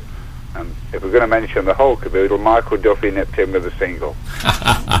couple. And if we're going to mention the whole caboodle, Michael Duffy nipped in with a single.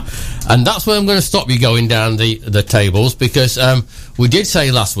 And that's where I'm going to stop you going down the tables, because we did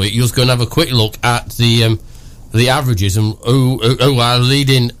say last week you was going to have a quick look at the averages and who our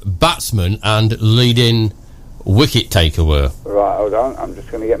leading batsman and leading wicket taker were. Right, hold on. I'm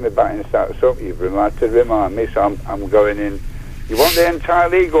just going to get my batting stats up. You've reminded to remind me, so I'm going in. You want the entire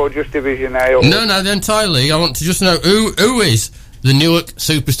league or just Division A? Or No, the entire league. I want to just know who is the Newark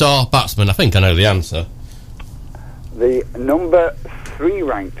superstar batsman. I think I know the answer. The number 3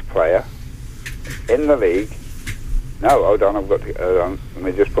 ranked player in the league. No, hold on, I've got to... Hold on, let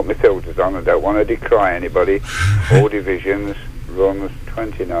me just put my filters on. I don't want to decry anybody. All divisions, runs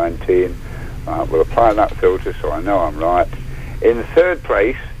 2019. Right, we'll apply that filter so I know I'm right. In third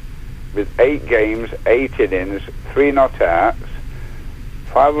place, with 8 games, 8 innings, 3 not outs,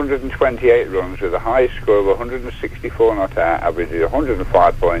 528 runs with a high score of 164 not out, averaging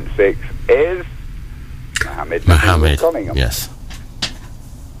 105.6, is Mohammed Cunningham. Yes.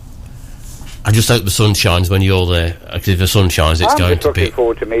 I just hope the sun shines when you're there. Because if the sun shines, it's going to be looking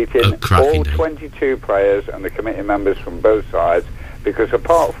forward to meeting all 22 players and the committee members from both sides, because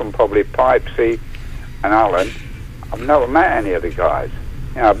apart from probably Pipesy and Alan, I've never met any of the guys.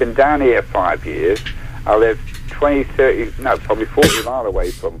 You know, I've been down here 5 years. I live 20, 30, no, probably 40 miles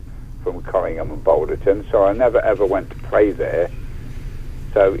away from Collingham and Boulderton, so I never ever went to play there.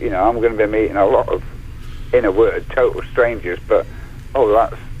 So, you know, I'm going to be meeting a lot of, in a word, total strangers, but, oh,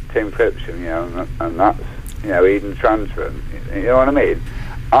 that's Tim Phipps, you know, and that's, you know, Eden Tranter, you know what I mean?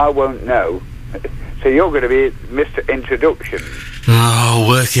 I won't know. So you're going to be Mr. Introduction. Oh,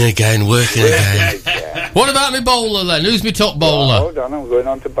 working again. What about me bowler then? Who's my top bowler? Hold on, I'm going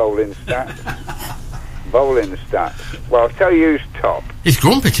on to bowling stats. Bowling stats. Well, I'll tell you who's top. He's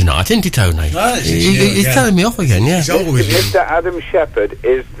grumpy tonight, isn't he, Tony? He's telling me off again, yeah. Mr. Adam Shepherd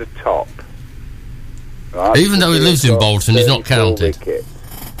is the top. Right? Even though he lives in Bolton, he's not counted. Wickets.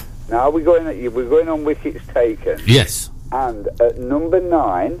 Now we're going on wickets taken. Yes. And at number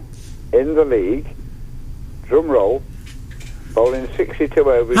 9 in the league, drum roll, bowling 62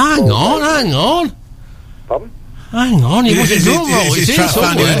 overs. Hang on. Pardon? Hang on, he was a drum roll. It's here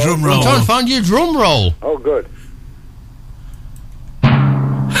somewhere. I'm trying to find your drum roll. Oh, good.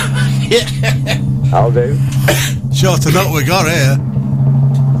 Yeah. I'll do. Short of what we got here.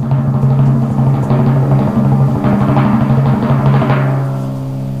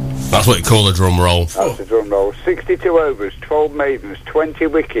 That's what you call a drum roll. That's a drum roll. 62 overs, 12 maidens, 20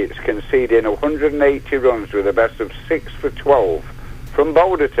 wickets, conceding 180 runs with a best of 6 for 12. From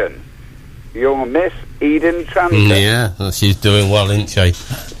Boulderton, young Miss Eden Tranter. Yeah, she's doing well, isn't she?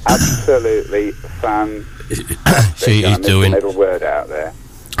 Absolutely fan. She is doing... middle word out there.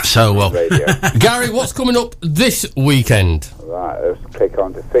 So well. Gary, what's coming up this weekend? Right, let's click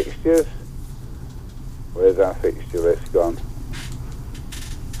on to fixtures. Where's our fixture list gone?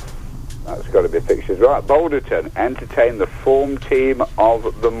 That's got to be fixtures. Right, Boulderton entertain the form team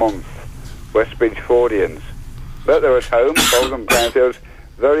of the month, Westbridge Fordians. But they're at home, Bolton Brownfields.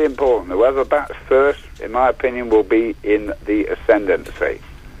 Very important. Whoever bats first, in my opinion, will be in the ascendancy.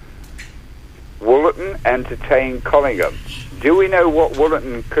 Woollerton entertain Collingham. Do we know what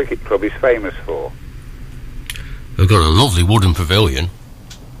Woollerton Cricket Club is famous for? They've got a lovely wooden pavilion.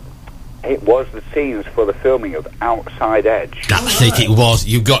 It was the scenes for the filming of Outside Edge. That's it was.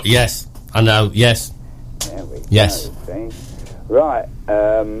 You got... Yes. I know. Yes. There we yes. Go, see? Right.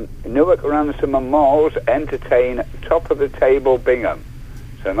 Newark, Ransom and Moores entertain top of the table Bingham.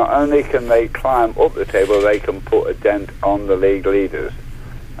 So not only can they climb up the table, they can put a dent on the league leaders.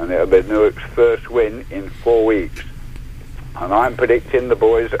 And it'll be Newark's first win in 4 weeks. And I'm predicting the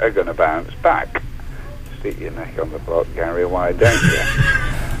boys are going to bounce back. Stick your neck on the block, Gary, why don't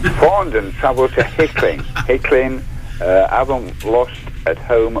you? Farndon travel to Hickling. Hickling haven't lost at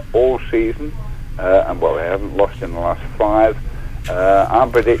home all season. And well, they haven't lost in the last 5.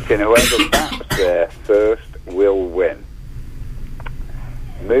 I'm predicting whoever bats there first will win.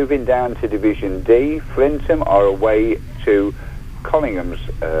 Moving down to Division D, Flintham are away to Collingham's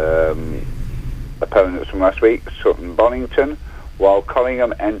opponents from last week, Sutton Bonington. while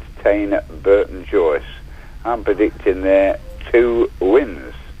Collingham entertain Burton Joyce. I'm predicting there 2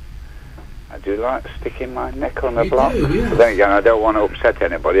 wins. I do like sticking my neck on the block. Do, yeah. But then again, I don't want to upset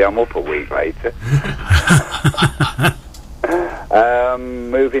anybody. I'm up a week later.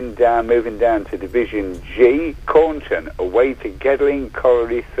 Moving down to Division G, Cornton away to Gedling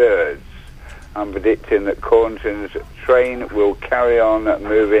Colliery Thirds. I'm predicting that Cornton's train will carry on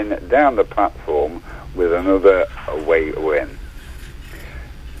moving down the platform with another away win.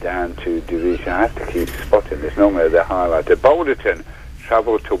 Down to Division, I have to keep spotting this, normally they're highlighted. Boulderton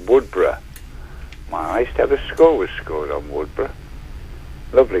travel to Woodborough. My highest ever score was scored on Woodborough.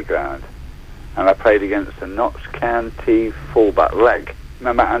 Lovely ground. And I played against the Notts County fullback Legg.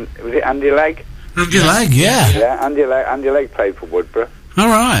 Remember, was it Andy Legg? Andy Legg, yeah. Yeah, Andy Legg played for Woodborough. All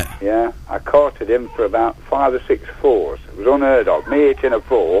right. Yeah, I courted him for about 5 or 6 fours. It was unheard of. Me hitting a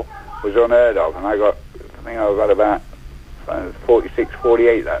 4 was unheard of, and I think I got about 46,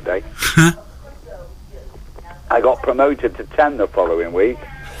 48 that day. I got promoted to 10 the following week.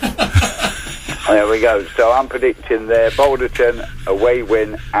 There we go. So I'm predicting there Boulderton away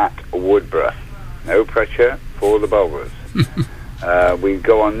win at Woodborough. No pressure for the Bowlers. We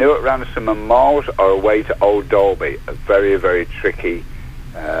go on Newark, Ransom and Miles are away to Old Dalby. A very, very tricky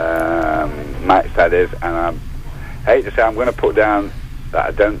match that is. And I hate to say I'm going to put down that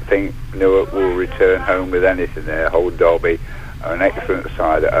I don't think Newark will return home with anything there. Old Dalby are an excellent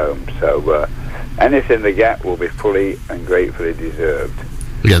side at home. So anything they get will be fully and gratefully deserved.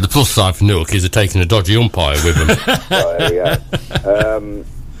 Yeah, the plus side for Newark is they're taking a dodgy umpire with them. Oh, there we go.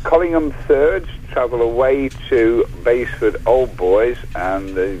 Collingham Thirds travel away to Basford Old Boys, and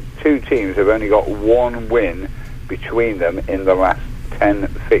the 2 teams have only got 1 win between them in the last 10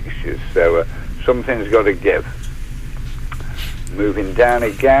 fixtures, so something's got to give. Moving down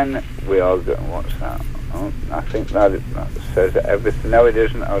again, we are going. What's that? Oh, I think that says everything. No, it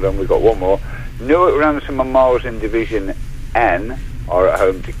isn't. Hold on, we've got one more. Newark, Ransom and Miles in Division N are at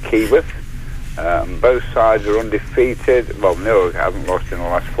home to Keyworth. Both sides are undefeated. Well, Newark haven't lost in the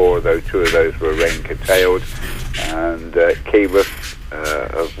last 4, though 2 of those were rain curtailed, and Keyworth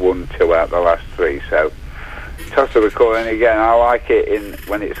have won 2 out of the last 3. So toss of a coin again. I like it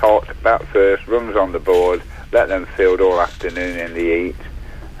when it's hot. Bat first, runs on the board. Let them field all afternoon in the heat,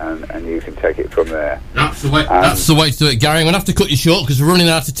 and you can take it from there. That's the way. That's the way to do it, Gary. I'm going to have to cut you short because we're running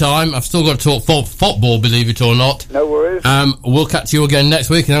out of time. I've still got to talk football, believe it or not. No worries. We'll catch you again next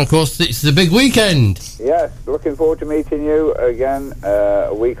week, and of course it's the big weekend. Yes, looking forward to meeting you again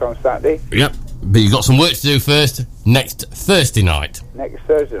a week on Saturday. Yep, but you've got some work to do first. Next Thursday night. Next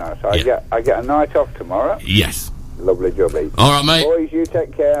Thursday night. So I get a night off tomorrow. Yes. Lovely jobby. All right, mate. Boys, you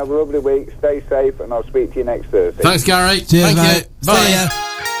take care. Have a lovely week. Stay safe, and I'll speak to you next Thursday. Thanks, Gary. Cheers, Thank mate. you. Bye. See ya.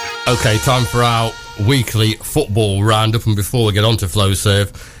 Okay, time for our weekly football roundup, and before we get on to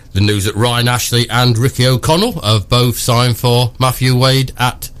FlowServe, the news that Ryan Ashley and Ricky O'Connell have both signed for Matthew Wade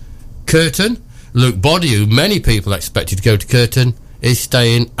at Curtin. Luke Boddy, who many people expected to go to Curtin, is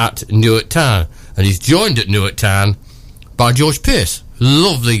staying at Newark Town, and he's joined at Newark Town by George Pearce.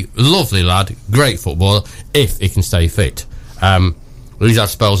 Lovely, lovely lad, great footballer, if he can stay fit. He's had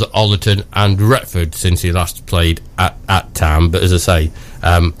spells at Ollerton and Retford since he last played at Town, but as I say,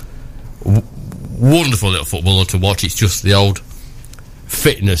 wonderful little footballer to watch. It's just the old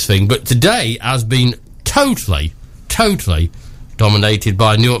fitness thing. But today has been totally dominated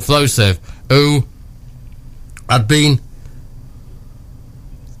by Newark FlowServe, who had been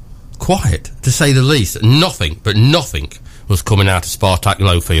quiet, to say the least. Nothing was coming out of Spartak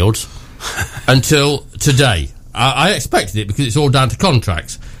Lowfields until today. I expected it because it's all down to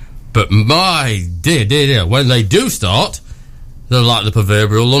contracts. But my dear, when they do start, they're like the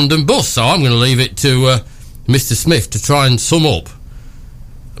proverbial London bus. So I'm going to leave it to Mr. Smith to try and sum up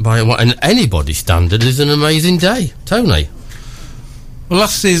by what in anybody's standard is an amazing day. Tony? Well,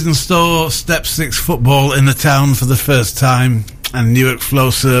 last season saw Step 6 football in the town for the first time, and Newark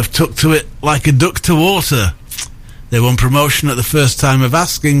FlowServe took to it like a duck to water. They won promotion at the first time of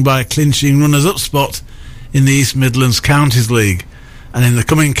asking by clinching runners-up spot in the East Midlands Counties League. And in the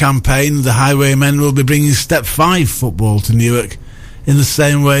coming campaign, the Highwaymen will be bringing Step 5 football to Newark in the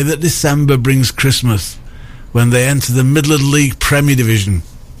same way that December brings Christmas, when they enter the Midland League Premier Division.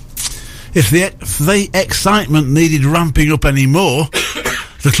 If the excitement needed ramping up any more,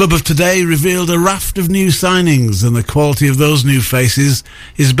 the club of today revealed a raft of new signings, and the quality of those new faces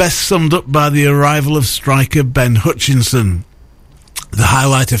is best summed up by the arrival of striker Ben Hutchinson. The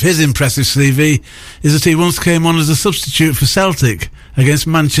highlight of his impressive CV is that he once came on as a substitute for Celtic against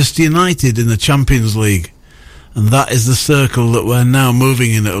Manchester United in the Champions League. And that is the circle that we're now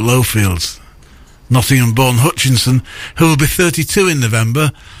moving in at Lowfields. Nottingham-born Hutchinson, who will be 32 in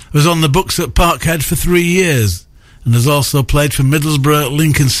November, was on the books at Parkhead for 3 years and has also played for Middlesbrough,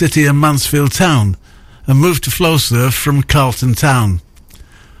 Lincoln City and Mansfield Town, and moved to Flowserve from Carlton Town.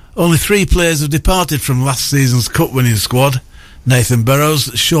 Only 3 players have departed from last season's cup-winning squad: Nathan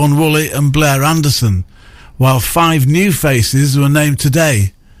Burrows, Sean Woolley and Blair Anderson, while 5 new faces were named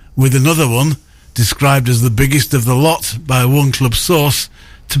today, with another one, described as the biggest of the lot by one club source,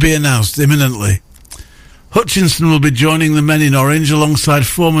 to be announced imminently. Hutchinson will be joining the men in orange alongside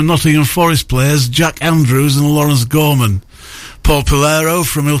former Nottingham Forest players Jack Andrews and Lawrence Gorman, Paul Pilero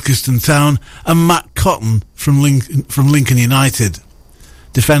from Ilkeston Town and Matt Cotton from Lincoln United.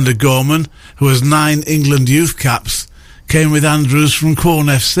 Defender Gorman, who has 9 England youth caps, came with Andrews from Quorn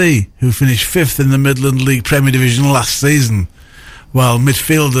FC, who finished 5th in the Midland League Premier Division last season, while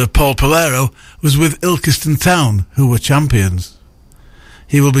midfielder Paul Pilero was with Ilkeston Town, who were champions.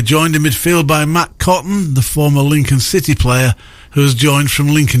 He will be joined in midfield by Matt Cotton, the former Lincoln City player, who has joined from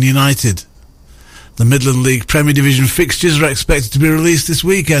Lincoln United. The Midland League Premier Division fixtures are expected to be released this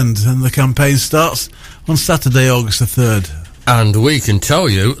weekend, and the campaign starts on Saturday, August the 3rd. And we can tell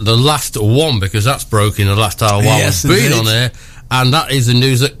you the last one, because that's broken the last hour while Yes, we've been indeed. on air, and that is the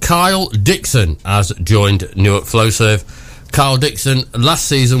news that Kyle Dixon has joined Newark Flowserve. Kyle Dixon last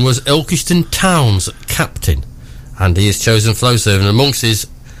season was Ilkeston Town's captain, and he has chosen Flowserve, and amongst his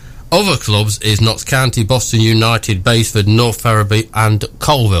other clubs is Notts County, Boston United, Baseford, North Ferriby and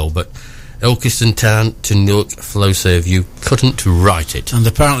Colville, but Ilkeston Town to Newark Flowserve, you couldn't write it. And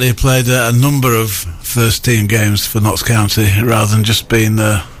apparently he played a number of first-team games for Notts County, rather than just being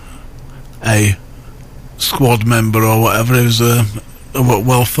a squad member or whatever. He was a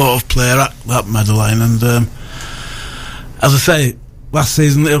well-thought-of player at Meadowlane, and as I say, last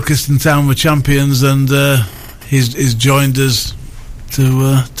season Ilkeston Town were champions, and he's joined us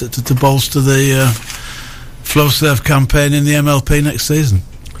to bolster the Flowserve campaign in the MLP next season.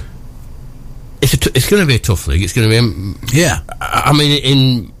 It's going to be a tough league. It's going to be I mean,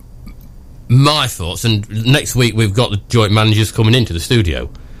 in my thoughts, and next week we've got the joint managers coming into the studio.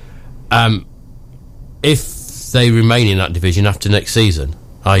 If they remain in that division after next season,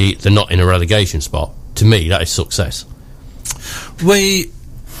 i.e. they're not in a relegation spot, to me that is success. We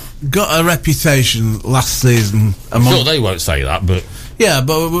got a reputation last season. Sure, they won't say that, but yeah,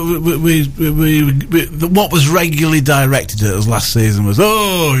 but we what was regularly directed at us last season was,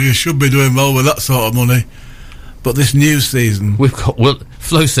 oh, you should be doing well with that sort of money. But this new season,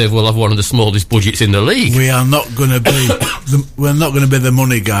 Flowserve will have one of the smallest budgets in the league. We are not going to be we're not going to be the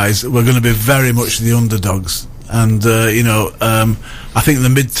money guys. We're going to be very much the underdogs, and I think the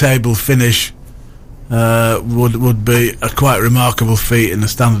mid-table finish would be a quite remarkable feat in the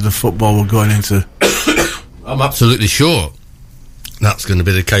standard of football we're going into. I'm absolutely sure that's going to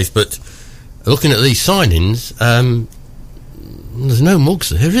be the case, but looking at these signings, there's no mugs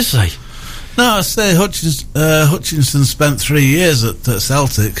there, is there? No, I say Hutchinson spent 3 years at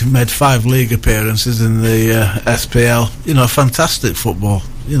Celtic, made 5 league appearances in the SPL. Fantastic football.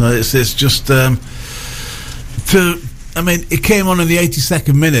 It's just he came on in the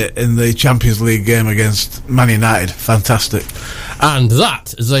 82nd minute in the Champions League game against Man United. Fantastic. And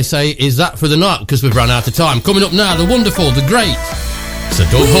that, as they say, is that for the night, because we've run out of time. Coming up now, the wonderful, the great Sir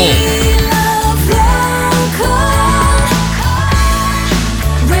Doug Hall.